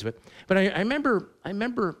good days. But I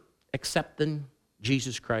remember accepting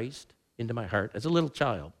Jesus Christ into my heart as a little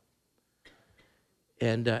child.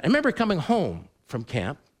 And I remember coming home from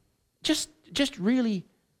camp, just really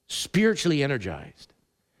spiritually energized,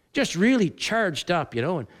 just really charged up,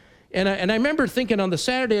 And I remember thinking on the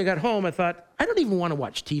Saturday I got home, I thought, I don't even want to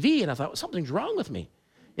watch TV. And I thought, well, something's wrong with me.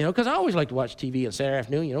 Because I always like to watch TV on Saturday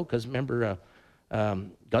afternoon, because remember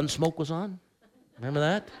Gunsmoke was on? Remember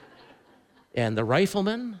that? And The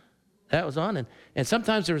Rifleman, that was on. And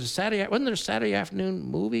sometimes there was wasn't there a Saturday afternoon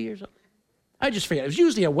movie or something? I just forget. It was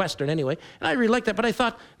usually a Western anyway. And I really liked that, but I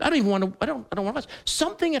thought, I don't want to watch.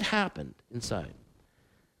 Something had happened inside.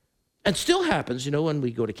 And still happens, when we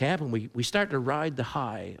go to camp and we start to ride the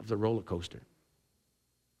high of the roller coaster.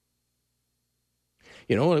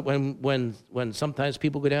 When sometimes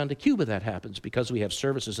people go down to Cuba, that happens because we have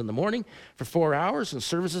services in the morning for 4 hours and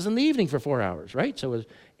services in the evening for 4 hours, right? So it's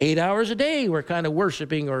 8 hours a day we're kind of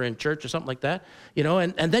worshiping or in church or something like that,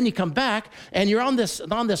 and then you come back and you're on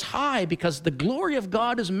this high because the glory of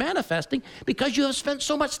God is manifesting because you have spent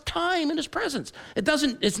so much time in His presence.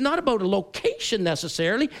 It's not about a location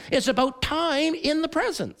necessarily, it's about time in the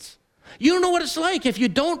presence. You don't know what it's like if you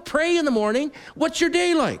don't pray in the morning. What's your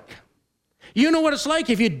day like? You know what it's like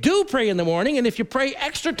if you do pray in the morning, and if you pray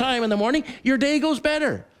extra time in the morning, your day goes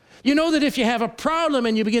better. You know that if you have a problem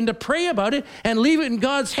and you begin to pray about it and leave it in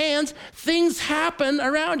God's hands, things happen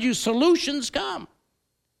around you. Solutions come.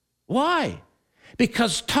 Why?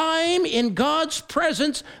 Because time in God's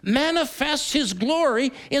presence manifests His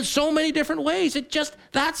glory in so many different ways.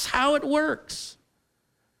 That's how it works.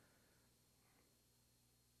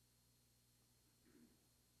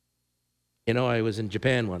 I was in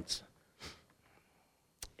Japan once.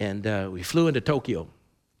 And we flew into Tokyo,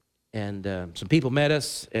 and some people met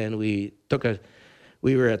us, and we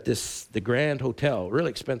were at the Grand Hotel, really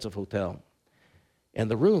expensive hotel, and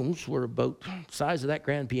the rooms were about the size of that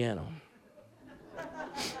grand piano.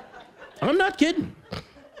 I'm not kidding.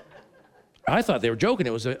 I thought they were joking.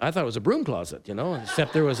 I thought it was a broom closet,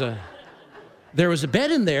 except there was a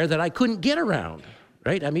bed in there that I couldn't get around,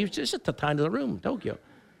 right? I mean, it was just a tiny little room in Tokyo.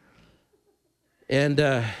 And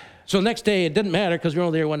so the next day, it didn't matter because we were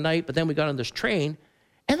only there one night, but then we got on this train,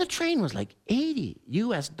 and the train was like $80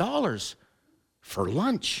 US for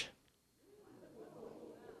lunch.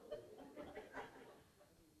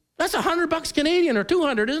 That's $100 Canadian or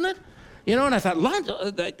 200, isn't it? And I thought, lunch.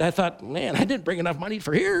 Man, I didn't bring enough money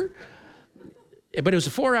for here. But it was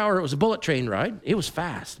it was a bullet train ride. It was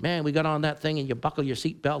fast. Man, we got on that thing and you buckle your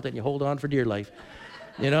seatbelt and you hold on for dear life.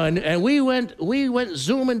 And we went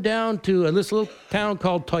zooming down to this little town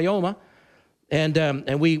called Toyama.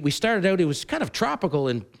 And we started out, it was kind of tropical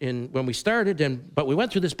in when we started, but we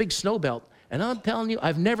went through this big snow belt. And I'm telling you,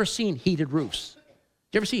 I've never seen heated roofs.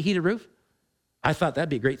 Did you ever see a heated roof? I thought that'd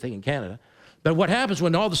be a great thing in Canada. But what happens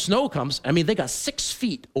when all the snow comes, they got 6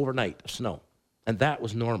 feet overnight of snow. And that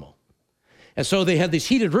was normal. And so they had these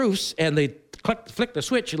heated roofs, and they flicked the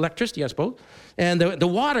switch, electricity, I suppose, and the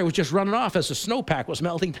water was just running off as the snowpack was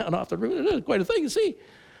melting down off the roof. It was quite a thing to see.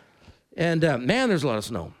 And man, there's a lot of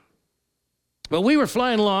snow. Well, we were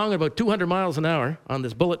flying along at about 200 miles an hour on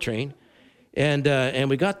this bullet train, and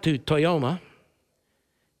we got to Toyama,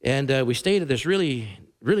 and we stayed at this really,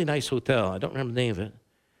 really nice hotel. I don't remember the name of it.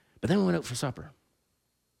 But then we went out for supper.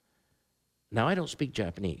 Now, I don't speak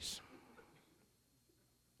Japanese.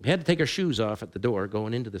 We had to take our shoes off at the door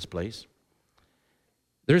going into this place.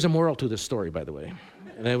 There's a moral to this story, by the way.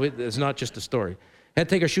 And it's not just a story. Had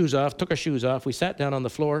to take our shoes off, took our shoes off. We sat down on the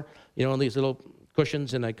floor, on these little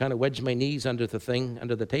cushions, and I kind of wedged my knees under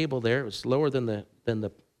the table there. It was lower than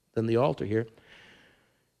the altar here.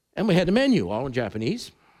 And we had the menu, all in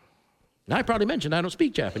Japanese. And I probably mentioned I don't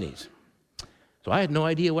speak Japanese. So I had no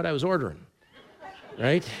idea what I was ordering,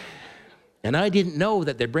 right? And I didn't know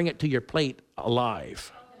that they bring it to your plate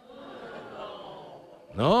alive.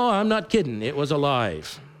 No, I'm not kidding. It was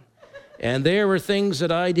alive. And there were things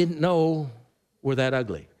that I didn't know were that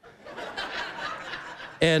ugly.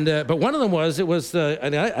 And but one of them was,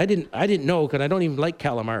 and I didn't know, because I don't even like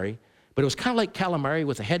calamari, but it was kind of like calamari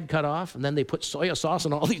with the head cut off, and then they put soy sauce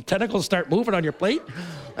and all these tentacles start moving on your plate.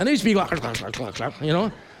 And they used to be like,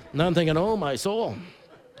 And I'm thinking, oh, my soul.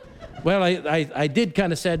 Well, I did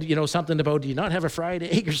kind of said, something about, do you not have a fried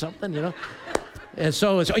egg or something, And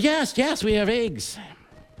so it's, yes, we have eggs.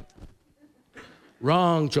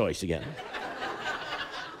 Wrong choice again.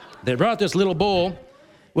 They brought this little bowl.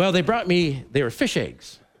 Well, they were fish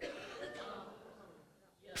eggs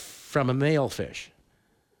from a male fish.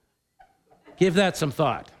 Give that some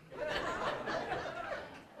thought.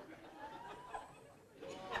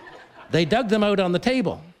 They dug them out on the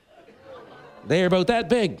table. They're about that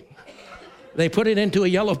big. They put it into a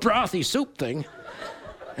yellow brothy soup thing,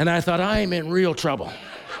 and I thought, I'm in real trouble,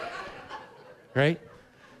 right?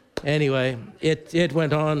 Anyway, it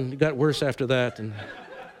went on, it got worse after that,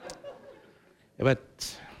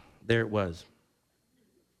 but there it was.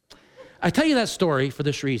 I tell you that story for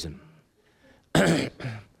this reason.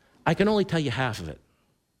 I can only tell you half of it.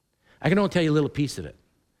 I can only tell you a little piece of it.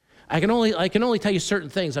 I can only tell you certain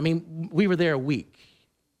things. We were there a week,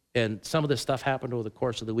 and some of this stuff happened over the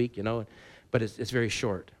course of the week, but it's very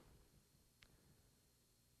short.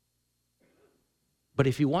 But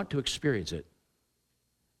if you want to experience it,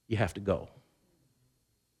 you have to go.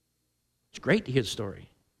 It's great to hear the story.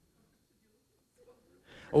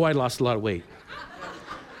 Oh, I lost a lot of weight.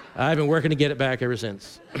 I've been working to get it back ever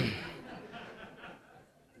since.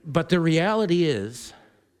 But the reality is,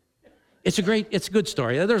 it's a good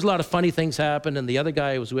story. There's a lot of funny things happened, and the other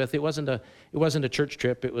guy I was with, it wasn't a church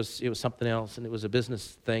trip. It was something else, and it was a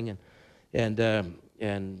business thing, and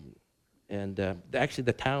actually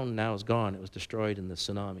the town now is gone. It was destroyed in the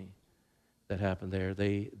tsunami that happened there.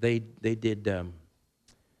 They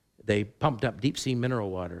pumped up deep sea mineral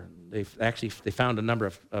water. They found a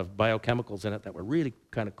number of biochemicals in it that were really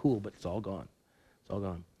kind of cool, but it's all gone. It's all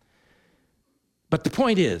gone. But the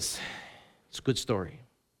point is, it's a good story.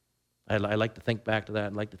 I like to think back to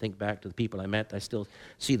that. I like to think back to the people I met. I still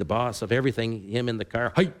see the boss of everything, him in the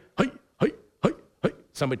car. Hey, hey, hey, hey, hey.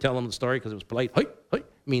 Somebody tell him the story because it was polite. Hey, hey,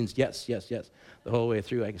 means yes, yes, yes. The whole way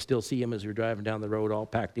through, I can still see him as we were driving down the road, all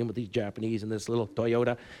packed in with these Japanese in this little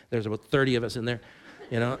Toyota. There's about 30 of us in there,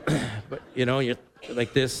 But, you're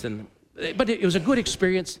like this. But it was a good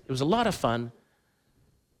experience. It was a lot of fun.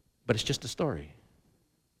 But it's just a story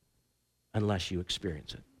unless you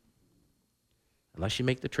experience it. Unless you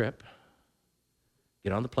make the trip,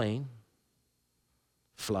 get on the plane,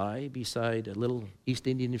 fly beside a little East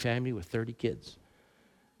Indian family with 30 kids.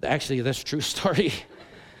 Actually, that's a true story.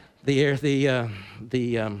 The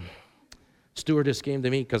stewardess came to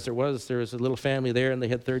me because there was a little family there and they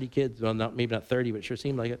had 30 kids. Well, maybe not 30, but it sure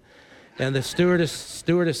seemed like it. And the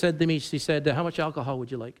stewardess said to me, she said, how much alcohol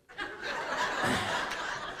would you like?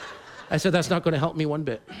 I said, that's not going to help me one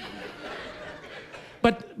bit.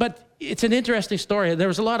 But it's an interesting story. There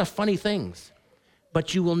was a lot of funny things,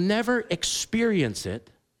 but you will never experience it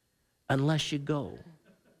unless you go.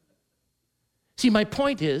 See, my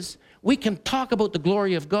point is, we can talk about the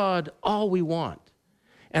glory of God all we want.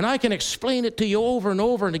 And I can explain it to you over and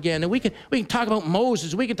over and again. And we can talk about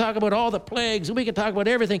Moses. We can talk about all the plagues. And we can talk about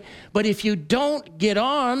everything. But if you don't get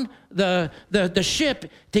on the ship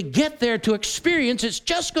to get there to experience, it's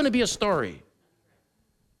just going to be a story.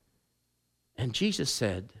 And Jesus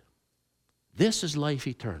said, this is life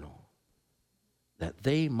eternal, that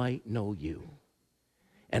they might know you.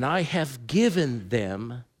 And I have given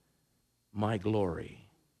them my glory,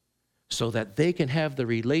 so that they can have the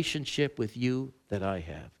relationship with you that I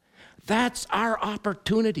have. That's our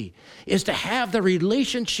opportunity, is to have the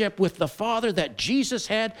relationship with the Father that Jesus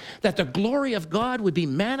had, that the glory of God would be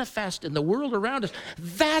manifest in the world around us.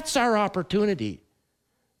 That's our opportunity.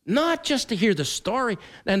 Not just to hear the story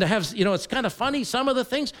and to have, it's kind of funny, some of the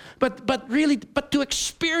things, but to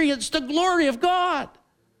experience the glory of God.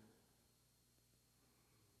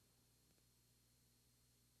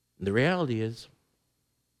 And the reality is,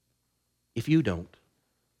 if you don't,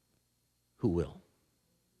 who will?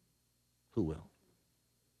 Who will?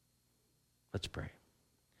 Let's pray.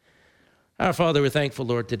 Our Father, we're thankful,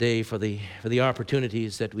 Lord, today for the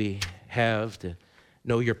opportunities that we have to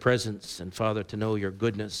know your presence, and Father, to know your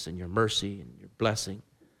goodness and your mercy and your blessing.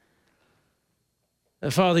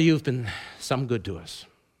 And Father, you've been some good to us.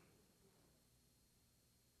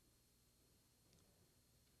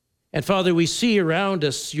 And Father, we see around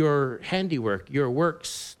us your handiwork, your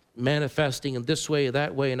works manifesting in this way,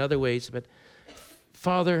 that way, and other ways. But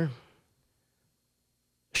Father,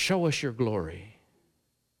 show us your glory.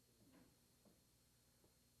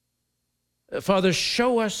 Father,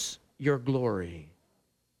 show us your glory.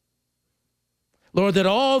 Lord, that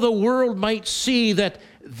all the world might see that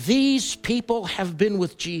these people have been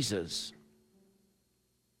with Jesus.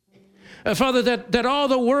 Father, that all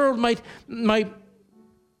the world might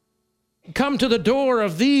come to the door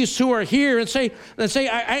of these who are here and say,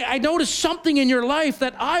 I noticed something in your life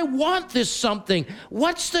that I want this something.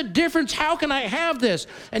 What's the difference? How can I have this?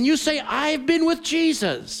 And you say, I've been with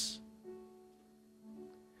Jesus.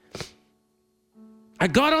 I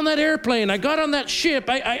got on that airplane. I got on that ship.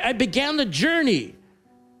 I began the journey.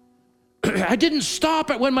 I didn't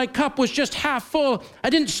stop it when my cup was just half full.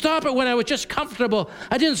 I didn't stop it when I was just comfortable.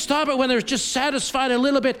 I didn't stop it when I was just satisfied a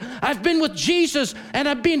little bit. I've been with Jesus, and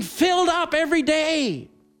I've been filled up every day.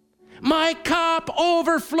 My cup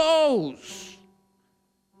overflows.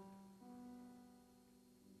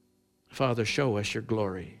 Father, show us your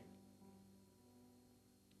glory.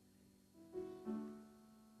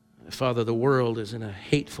 Father, the world is in a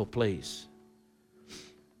hateful place.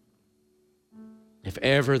 If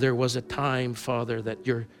ever there was a time, Father, that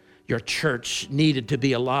your church needed to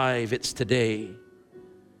be alive, it's today.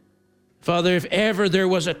 Father, if ever there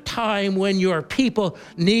was a time when your people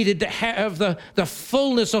needed to have the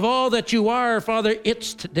fullness of all that you are, Father,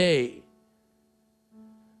 it's today.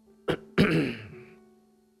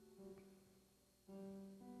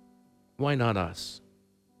 Why not us?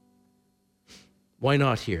 Why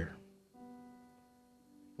not here?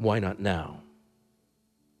 Why not now?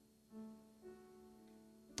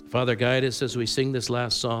 Father, guide us as we sing this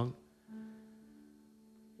last song.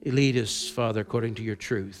 Lead us, Father, according to your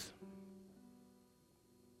truth.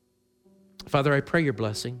 Father, I pray your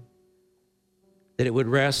blessing, that it would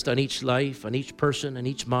rest on each life, on each person, and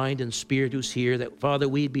each mind and spirit who's here, that, Father,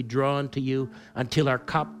 we'd be drawn to you until our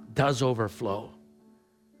cup does overflow,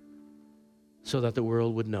 so that the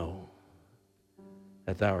world would know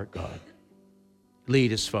that thou art God.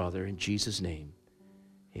 Lead us, Father, in Jesus' name.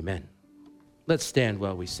 Amen. Let's stand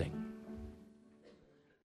while we sing.